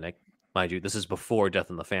Tompkins' clinic. Mind you, this is before Death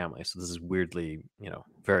in the Family, so this is weirdly,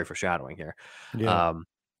 very foreshadowing here. Yeah.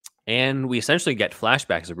 And we essentially get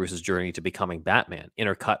flashbacks of Bruce's journey to becoming Batman,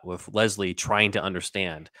 intercut with Leslie trying to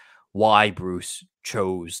understand why Bruce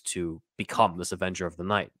chose to become this Avenger of the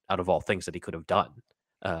Night out of all things that he could have done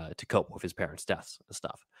to cope with his parents' deaths and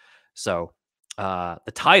stuff. So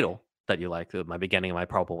the title that you like, My Beginning and My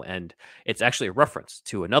Probable End. It's actually a reference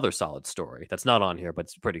to another solid story that's not on here, but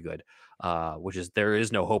it's pretty good, which is There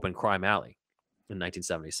Is No Hope in Crime Alley in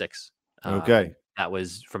 1976. Okay. That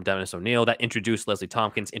was from Dennis O'Neil. That introduced Leslie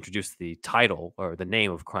Tompkins, introduced the title or the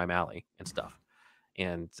name of Crime Alley and stuff.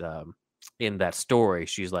 And in that story,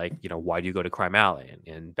 she's like, why do you go to Crime Alley?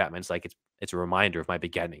 And Batman's like, it's a reminder of my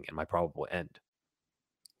beginning and my probable end.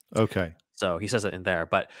 Okay. So he says it in there,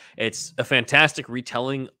 but it's a fantastic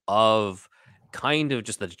retelling of kind of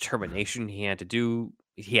just the determination he had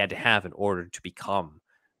to have in order to become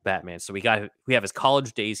Batman. So we have his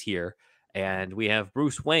college days here, and we have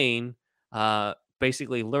Bruce Wayne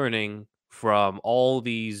basically learning from all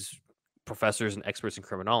these professors and experts in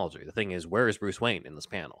criminology. The thing is, where is Bruce Wayne in this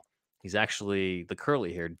panel? He's actually the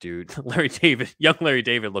curly-haired dude, young Larry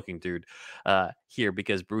David looking dude here,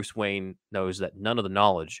 because Bruce Wayne knows that none of the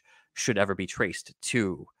knowledge should ever be traced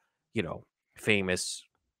to, famous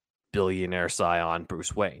billionaire scion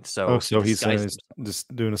Bruce Wayne. So he's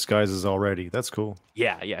just doing disguises already. That's cool.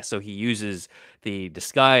 Yeah. So he uses the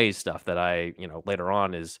disguise stuff that later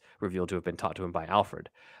on is revealed to have been taught to him by Alfred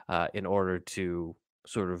in order to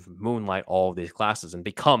sort of moonlight all of these classes and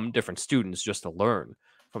become different students just to learn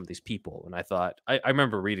from these people. And I thought, I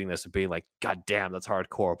remember reading this and being like, God damn, that's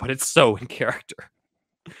hardcore, but it's so in character.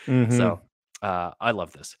 Mm-hmm. So I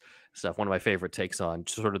love this stuff. One of my favorite takes on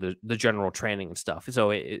sort of the general training and stuff.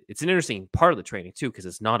 So it's an interesting part of the training too, because it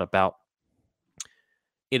is not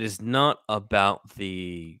about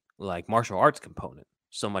the like martial arts component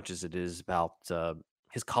so much as it is about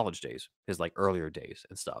his college days, his like earlier days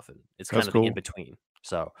and stuff. And it's kind of the in between.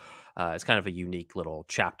 So it's kind of a unique little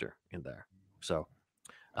chapter in there. So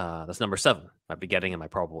that's number 7, My Beginning and My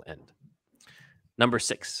Probable End. Number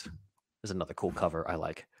 6 is another cool cover I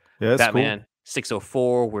like. Yeah, Batman cool.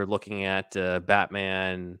 604. We're looking at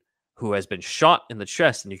Batman who has been shot in the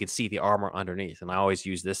chest, and you can see the armor underneath. And I always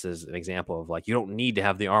use this as an example of like, you don't need to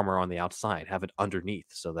have the armor on the outside, have it underneath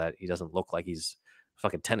so that he doesn't look like he's a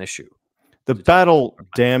fucking tennis shoe. The battle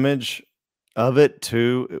damage of it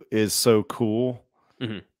too is so cool.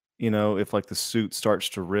 Mm-hmm. If like the suit starts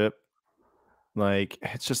to rip, like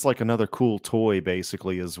it's just like another cool toy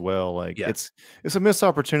basically as well. Like it's a missed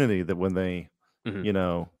opportunity that when they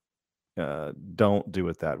don't do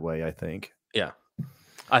it that way, I think. Yeah,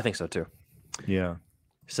 I think so too. Yeah.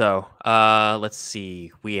 So let's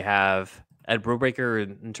see. We have Ed Brubaker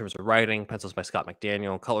in terms of writing, pencils by Scott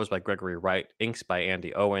McDaniel, colors by Gregory Wright, inks by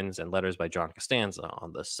Andy Owens, and letters by John Costanza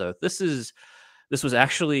on this. So this was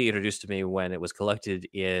actually introduced to me when it was collected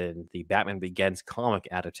in the Batman Begins comic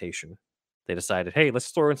adaptation. They decided, hey, let's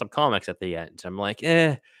throw in some comics at the end. I'm like,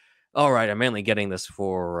 all right. I'm mainly getting this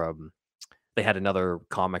for. They had another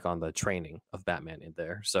comic on the training of Batman in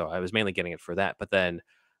there, so I was mainly getting it for that. But then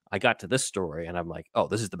I got to this story, and I'm like, oh,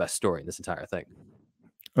 this is the best story in this entire thing.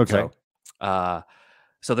 Okay.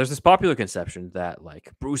 So there's this popular conception that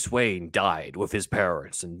like Bruce Wayne died with his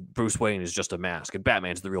parents, and Bruce Wayne is just a mask, and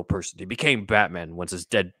Batman's the real person. He became Batman once his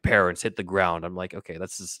dead parents hit the ground. I'm like, okay,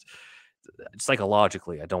 that's just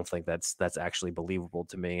psychologically, I don't think that's actually believable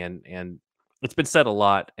to me. And it's been said a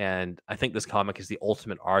lot, and I think this comic is the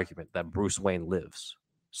ultimate argument that Bruce Wayne lives.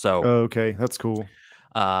 So okay, that's cool.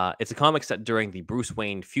 It's a comic set during the Bruce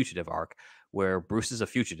Wayne fugitive arc, where Bruce is a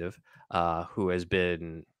fugitive who has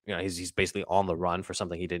been, he's basically on the run for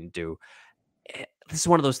something he didn't do. This is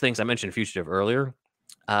one of those things I mentioned Fugitive earlier.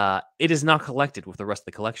 It is not collected with the rest of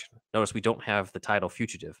the collection. Notice we don't have the title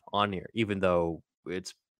Fugitive on here, even though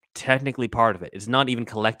it's technically part of it. It's not even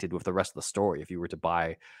collected with the rest of the story if you were to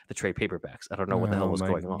buy the trade paperbacks. I don't know what the hell was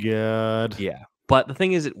going on. God. Yeah. But the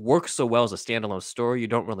thing is, it works so well as a standalone story, you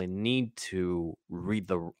don't really need to read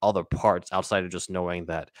the other parts outside of just knowing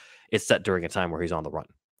that it's set during a time where he's on the run.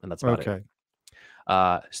 And that's about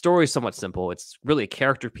it. Story is somewhat simple. It's really a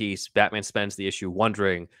character piece. Batman spends the issue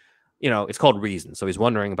wondering, it's called Reason. So he's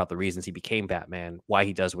wondering about the reasons he became Batman, why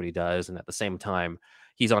he does what he does. And at the same time,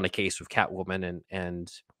 he's on a case with Catwoman,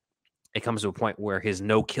 and it comes to a point where his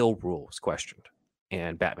no-kill rule is questioned.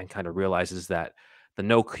 And Batman kind of realizes that the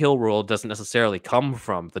no-kill rule doesn't necessarily come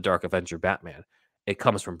from the Dark Avenger Batman. It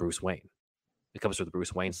comes from Bruce Wayne. It comes from the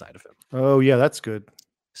Bruce Wayne side of him. Oh, yeah, that's good.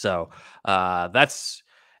 So it's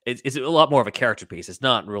a lot more of a character piece. It's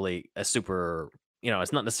not really a super,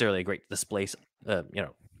 it's not necessarily a great display,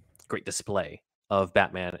 great display of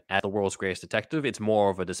Batman as the world's greatest detective. It's more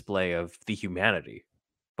of a display of the humanity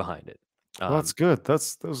behind it. Well, that's good.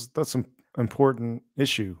 That's an important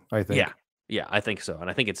issue, I think. Yeah, I think so. And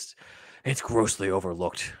I think it's grossly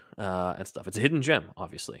overlooked and stuff. It's a hidden gem,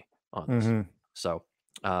 obviously, on this. Mm-hmm. So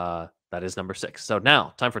that is number 6. So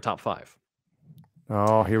now, time for top 5.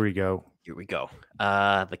 Oh, here we go. Here we go.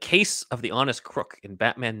 The Case of the Honest Crook in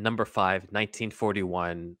Batman number 5,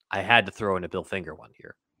 1941. I had to throw in a Bill Finger one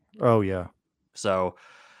here. Oh, yeah. So,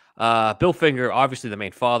 Bill Finger, obviously the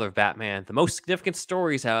main father of Batman. The most significant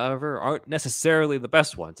stories, however, aren't necessarily the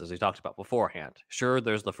best ones, as we talked about beforehand. Sure,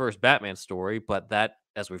 there's the first Batman story, but that,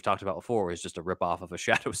 as we've talked about before, is just a ripoff of a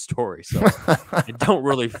Shadow story. So I don't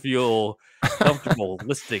really feel comfortable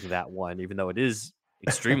listing that one, even though it is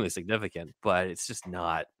extremely significant. But it's just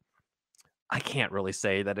not. I can't really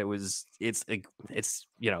say that it was. It's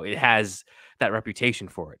it has that reputation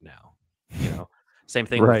for it now. Same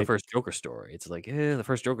thing with the first Joker story. It's like, the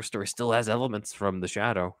first Joker story still has elements from the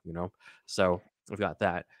Shadow, So we've got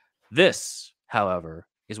that. This, however,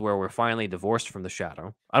 is where we're finally divorced from the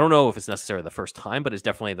Shadow. I don't know if it's necessarily the first time, but it's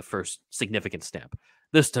definitely the first significant stamp.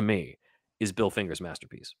 This, to me, is Bill Finger's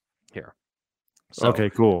masterpiece here. So, okay,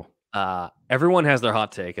 cool. Everyone has their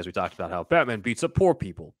hot take, as we talked about how Batman beats up poor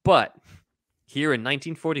people. But here in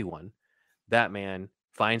 1941, Batman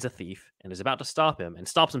finds a thief and is about to stop him and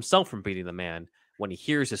stops himself from beating the man when he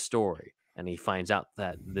hears his story. And he finds out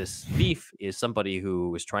that this thief is somebody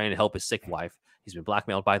who is trying to help his sick wife. He's been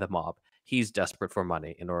blackmailed by the mob. He's desperate for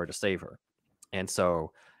money in order to save her. And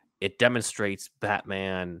so it demonstrates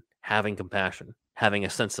Batman having compassion, having a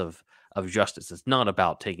sense of justice. It's not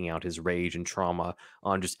about taking out his rage and trauma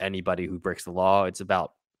on just anybody who breaks the law. It's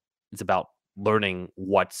about learning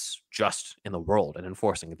what's just in the world and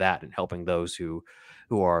enforcing that and helping those who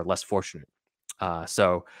are less fortunate.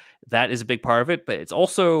 So that is a big part of it, but it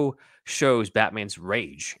also shows Batman's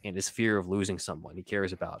rage and his fear of losing someone he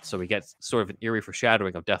cares about. So we get sort of an eerie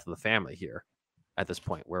foreshadowing of Death of the Family here at this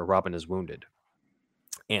point, where Robin is wounded.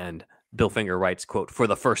 And Bill Finger writes, quote, "For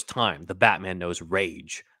the first time, the Batman knows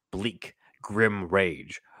rage, bleak, grim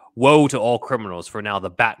rage. Woe to all criminals, for now the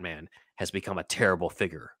Batman has become a terrible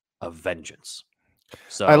figure of vengeance."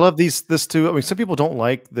 So I love this too. I mean, some people don't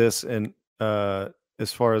like this, and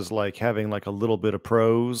as far as like having like a little bit of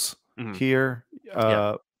prose here,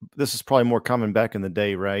 this is probably more common back in the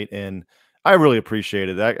day, right? And I really appreciate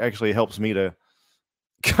it. That actually helps me to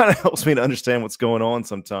understand what's going on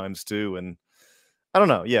sometimes too. And I don't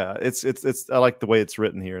know. Yeah, it's I like the way it's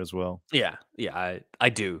written here as well. Yeah, I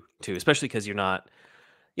do too, especially because you're not,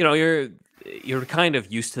 you're kind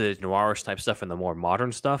of used to the noirish type stuff and the more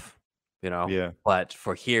modern stuff, Yeah. But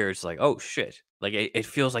for here, it's like, oh shit, like it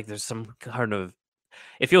feels like there's some kind of,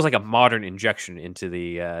 it feels like a modern injection into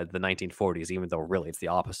the 1940s, even though really it's the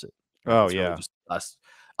opposite. Oh it's really just us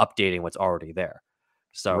updating what's already there.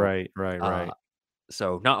 So right.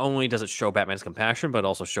 So not only does it show Batman's compassion, but it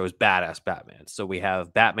also shows badass Batman. So we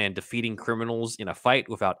have Batman defeating criminals in a fight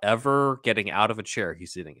without ever getting out of a chair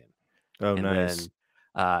he's sitting in. Oh, nice.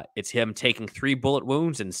 Then it's him taking 3 bullet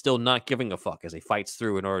wounds and still not giving a fuck as he fights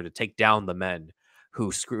through in order to take down the men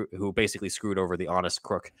who basically screwed over the honest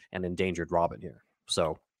crook and endangered Robin here.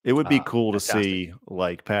 So it would be cool to see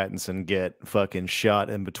like Pattinson get fucking shot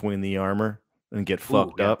in between the armor and get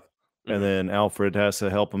fucked up. And then Alfred has to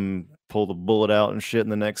help him pull the bullet out and shit in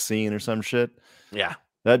the next scene or some shit. Yeah.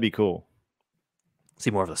 That'd be cool. See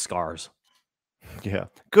more of the scars. Yeah.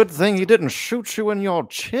 Good thing he didn't shoot you in your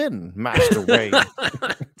chin, Master Wayne.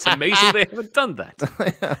 It's amazing they haven't done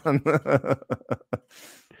that.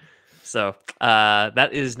 So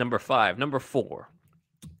that is number 5. Number 4,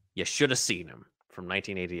 You Should Have Seen Him from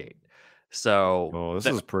 1988. So this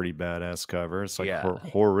is a pretty badass cover. It's like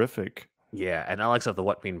horrific. Yeah, and Alex of the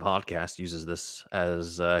What Mean podcast uses this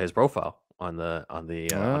as his profile on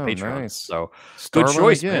Patreon. Nice. So Starling good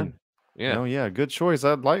choice, again. man. Yeah. Oh yeah, good choice.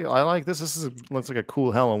 I like this. This looks like a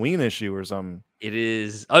cool Halloween issue or something. It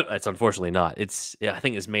is. It's unfortunately not. I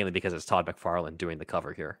think it's mainly because it's Todd McFarlane doing the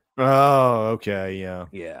cover here. Oh, okay, yeah.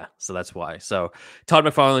 Yeah, so that's why. So Todd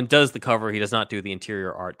McFarlane does the cover. He does not do the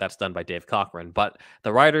interior art. That's done by Dave Cochran. But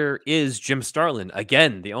the writer is Jim Starlin.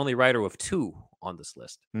 Again, the only writer of 2 on this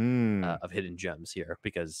list of hidden gems here,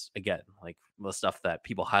 because again, like the stuff that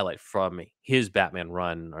people highlight from his Batman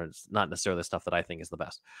run are not necessarily the stuff that I think is the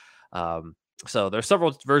best. So there are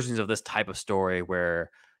several versions of this type of story where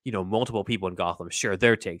multiple people in Gotham share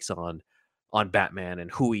their takes on Batman and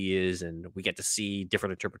who he is, and we get to see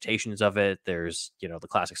different interpretations of it. There's the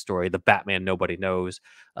classic story, the Batman Nobody Knows.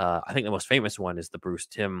 I think the most famous one is the Bruce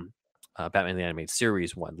Timm Batman the Animated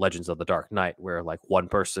Series one, Legends of the Dark Knight, where like one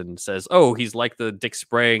person says, "Oh, he's like the Dick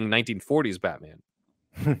Sprang 1940s Batman,"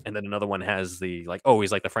 and then another one has the like, "Oh,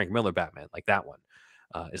 he's like the Frank Miller Batman." Like that one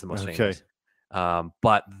is the most famous.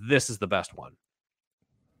 But this is the best one,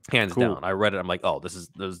 hands down. I read it. I'm like, oh,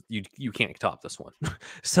 you can't top this one.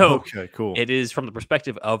 So okay, cool. It is from the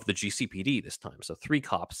perspective of the GCPD this time. So 3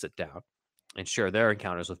 cops sit down and share their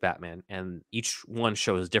encounters with Batman, and each one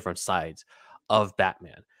shows different sides of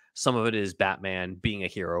Batman. Some of it is Batman being a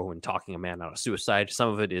hero and talking a man out of suicide. Some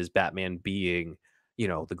of it is Batman being,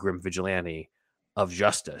 the grim vigilante of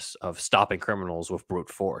justice, of stopping criminals with brute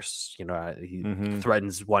force. He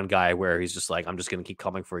threatens one guy where he's just like, I'm just going to keep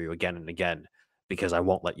coming for you again and again because I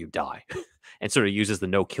won't let you die. And sort of uses the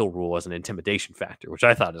no-kill rule as an intimidation factor, which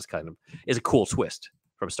I thought is a cool twist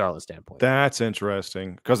from Starlin's standpoint. That's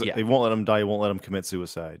interesting because they won't let him die. He won't let him commit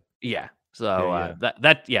suicide. Yeah. So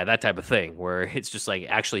that type of thing where it's just like,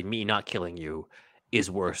 actually me not killing you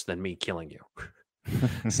is worse than me killing you.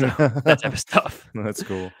 So that type of stuff. That's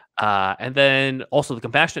cool. And then also the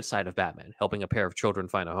compassionate side of Batman, helping a pair of children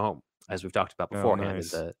find a home, as we've talked about beforehand in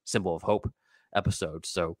the Symbol of Hope episode.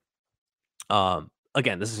 So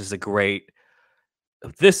again, this is a great.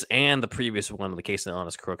 This and the previous one, the Case of the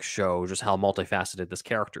Honest Crook, show just how multifaceted this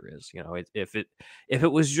character is. If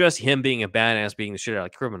it was just him being a badass, being the shit out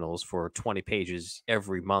of criminals for 20 pages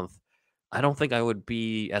every month, I don't think I would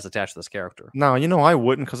be as attached to this character. No, I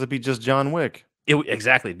wouldn't, because it'd be just John Wick.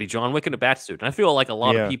 Exactly, it'd be John Wick in a batsuit, and I feel like a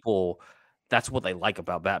lot of people, that's what they like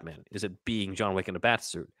about Batman, is it being John Wick in a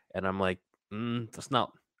batsuit, and I'm like, it's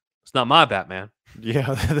not my Batman.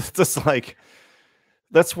 Yeah, that's just like.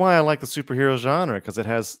 That's why I like the superhero genre, because it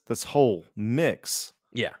has this whole mix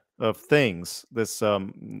of things. This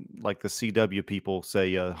like the CW people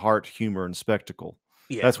say, heart, humor, and spectacle.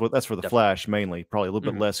 Yeah, that's for the definitely. Flash mainly. Probably a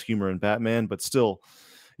little bit less humor in Batman, but still,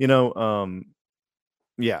 So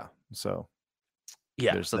so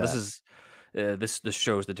this is this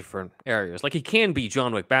shows the different areas. Like, he can be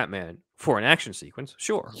John Wick Batman for an action sequence,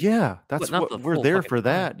 sure. Yeah, that's what we're there for.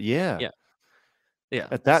 That, yeah.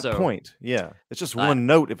 At that point, it's just one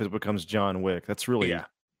note if it becomes John Wick. That's really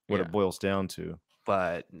what it boils down to.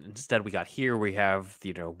 But instead, we have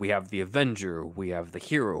the Avenger, we have the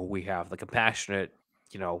hero, we have the compassionate,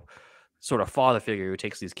 sort of father figure who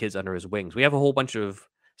takes these kids under his wings. We have a whole bunch of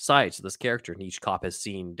sides to this character, and each cop has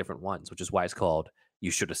seen different ones, which is why it's called You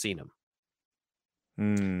Should Have Seen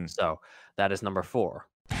Him. So that is number 4.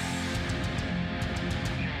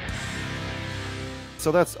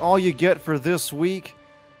 So that's all you get for this week.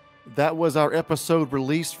 That was our episode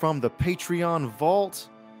released from the Patreon vault.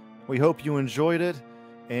 We hope you enjoyed it.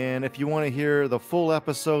 And if you want to hear the full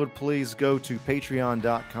episode, please go to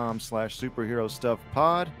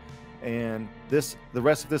patreon.com/superherostuffpod. And the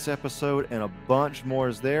rest of this episode and a bunch more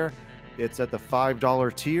is there. It's at the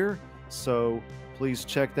 $5 tier. So please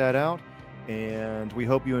check that out. And we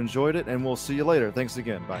hope you enjoyed it. And we'll see you later. Thanks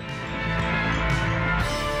again. Bye.